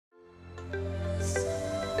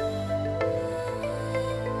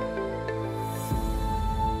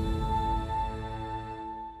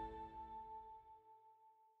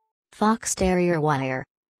Fox Terrier Wire.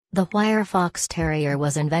 The Wire Fox Terrier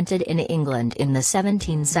was invented in England in the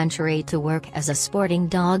 17th century to work as a sporting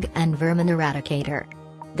dog and vermin eradicator.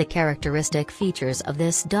 The characteristic features of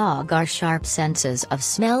this dog are sharp senses of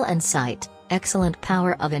smell and sight, excellent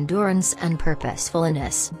power of endurance and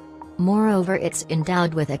purposefulness. Moreover, it's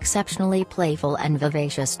endowed with exceptionally playful and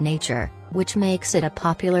vivacious nature, which makes it a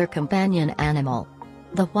popular companion animal.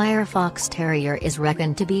 The Wire Fox Terrier is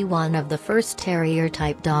reckoned to be one of the first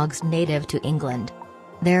terrier-type dogs native to England.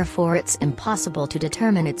 Therefore, it's impossible to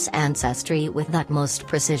determine its ancestry with utmost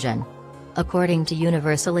precision. According to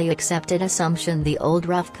universally accepted assumption, the old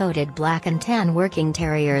rough-coated black and tan working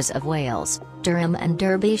terriers of Wales, Durham and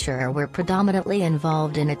Derbyshire were predominantly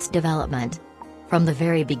involved in its development. From the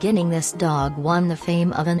very beginning, this dog won the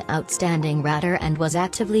fame of an outstanding ratter and was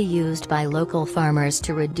actively used by local farmers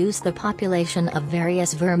to reduce the population of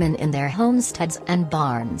various vermin in their homesteads and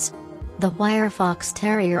barns. The Wire Fox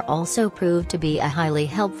Terrier also proved to be highly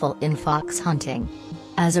helpful in fox hunting.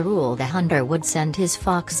 As a rule, the hunter would send his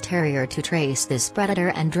fox terrier to trace this predator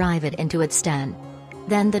and drive it into its den.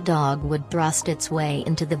 Then the dog would thrust its way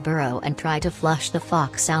into the burrow and try to flush the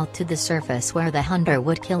fox out to the surface, where the hunter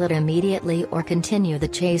would kill it immediately or continue the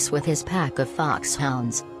chase with his pack of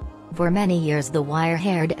foxhounds. For many years, the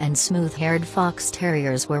wire-haired and smooth-haired fox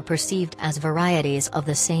terriers were perceived as varieties of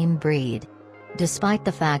the same breed. Despite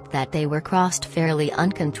the fact that they were crossed fairly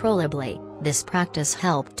uncontrollably, this practice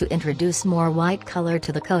helped to introduce more white color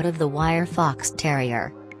to the coat of the Wire Fox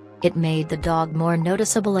Terrier. It made the dog more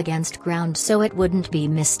noticeable against ground so it wouldn't be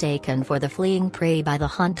mistaken for the fleeing prey by the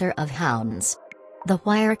hunter of hounds. The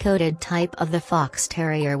wire-coated type of the Fox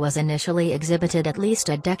Terrier was initially exhibited at least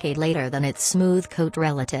a decade later than its smooth coat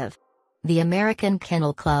relative. The American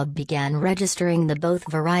Kennel Club began registering the both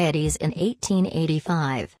varieties in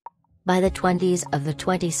 1885. By the 20s of the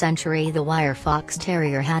 20th century, the Wire Fox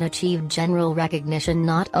Terrier had achieved general recognition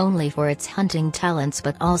not only for its hunting talents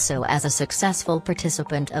but also as a successful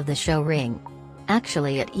participant of the show ring.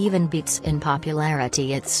 Actually, it even beats in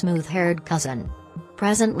popularity its smooth-haired cousin.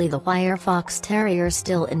 Presently, the Wire Fox Terrier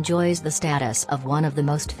still enjoys the status of one of the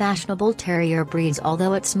most fashionable terrier breeds,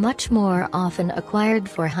 although it's much more often acquired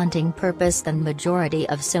for hunting purpose than majority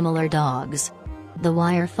of similar dogs. The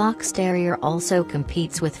Wire Fox Terrier also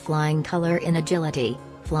competes with flying color in agility,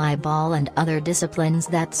 fly ball and other disciplines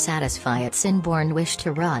that satisfy its inborn wish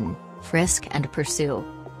to run, frisk and pursue.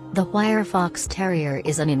 The Wire Fox Terrier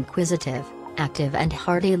is an inquisitive, active and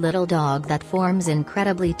hardy little dog that forms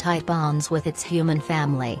incredibly tight bonds with its human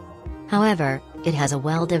family. However, it has a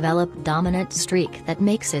well-developed dominant streak that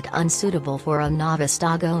makes it unsuitable for a novice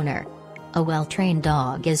dog owner. A well-trained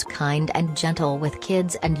dog is kind and gentle with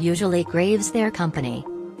kids and usually craves their company.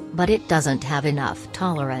 But it doesn't have enough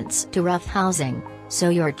tolerance to roughhousing, so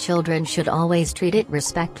your children should always treat it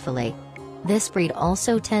respectfully. This breed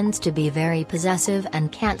also tends to be very possessive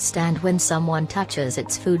and can't stand when someone touches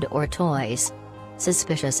its food or toys.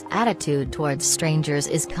 Suspicious attitude towards strangers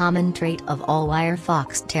is a common trait of all Wire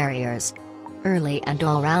Fox Terriers. Early and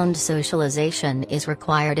all-round socialization is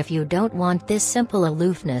required if you don't want this simple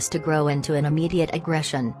aloofness to grow into an immediate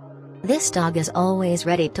aggression. This dog is always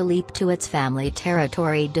ready to leap to its family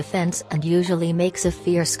territory defense and usually makes a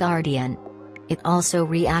fierce guardian. It also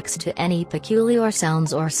reacts to any peculiar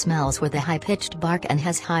sounds or smells with a high-pitched bark and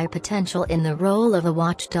has high potential in the role of a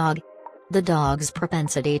watchdog. The dog's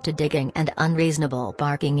propensity to digging and unreasonable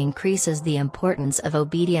barking increases the importance of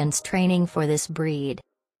obedience training for this breed.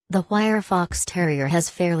 The Wire Fox Terrier has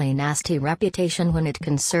fairly nasty reputation when it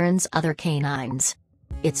concerns other canines.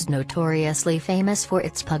 It's notoriously famous for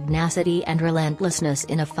its pugnacity and relentlessness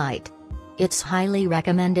in a fight. It's highly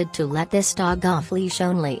recommended to let this dog off leash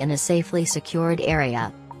only in a safely secured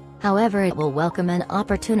area. However, it will welcome an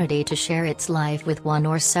opportunity to share its life with one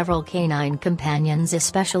or several canine companions,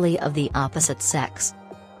 especially of the opposite sex.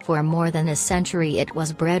 For more than a century it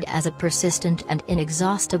was bred as a persistent and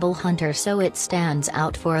inexhaustible hunter, so it stands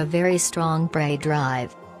out for a very strong prey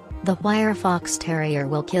drive. The Wire Fox Terrier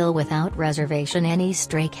will kill without reservation any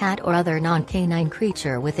stray cat or other non-canine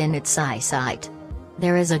creature within its eyesight.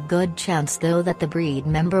 There is a good chance though that the breed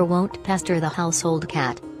member won't pester the household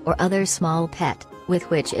cat, or other small pet, with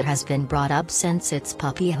which it has been brought up since its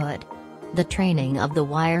puppyhood. The training of the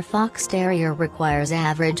Wire Fox Terrier requires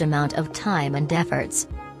average amount of time and efforts.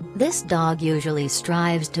 This dog usually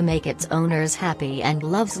strives to make its owners happy and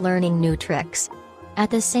loves learning new tricks. At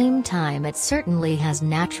the same time, it certainly has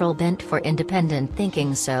natural bent for independent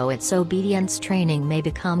thinking, so its obedience training may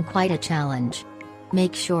become quite a challenge.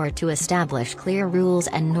 Make sure to establish clear rules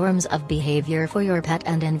and norms of behavior for your pet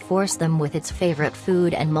and enforce them with its favorite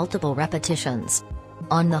food and multiple repetitions.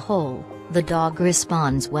 On the whole, The dog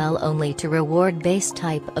responds well only to reward-based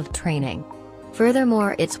type of training.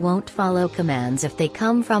 Furthermore, it won't follow commands if they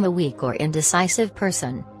come from a weak or indecisive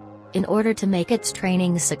person. In order to make its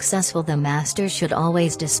training successful, the master should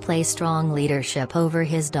always display strong leadership over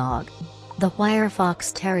his dog. The Wire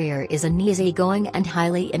Fox Terrier is an easygoing and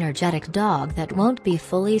highly energetic dog that won't be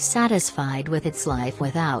fully satisfied with its life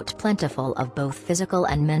without plentiful of both physical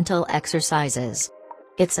and mental exercises.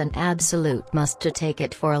 It's an absolute must to take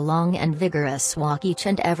it for a long and vigorous walk each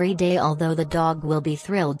and every day, although the dog will be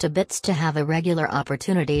thrilled to bits to have a regular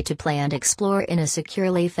opportunity to play and explore in a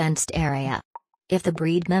securely fenced area. If the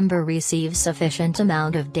breed member receives sufficient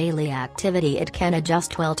amount of daily activity, it can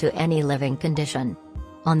adjust well to any living condition.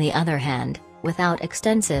 On the other hand, without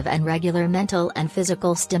extensive and regular mental and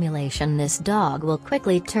physical stimulation, this dog will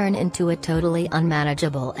quickly turn into a totally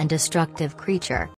unmanageable and destructive creature.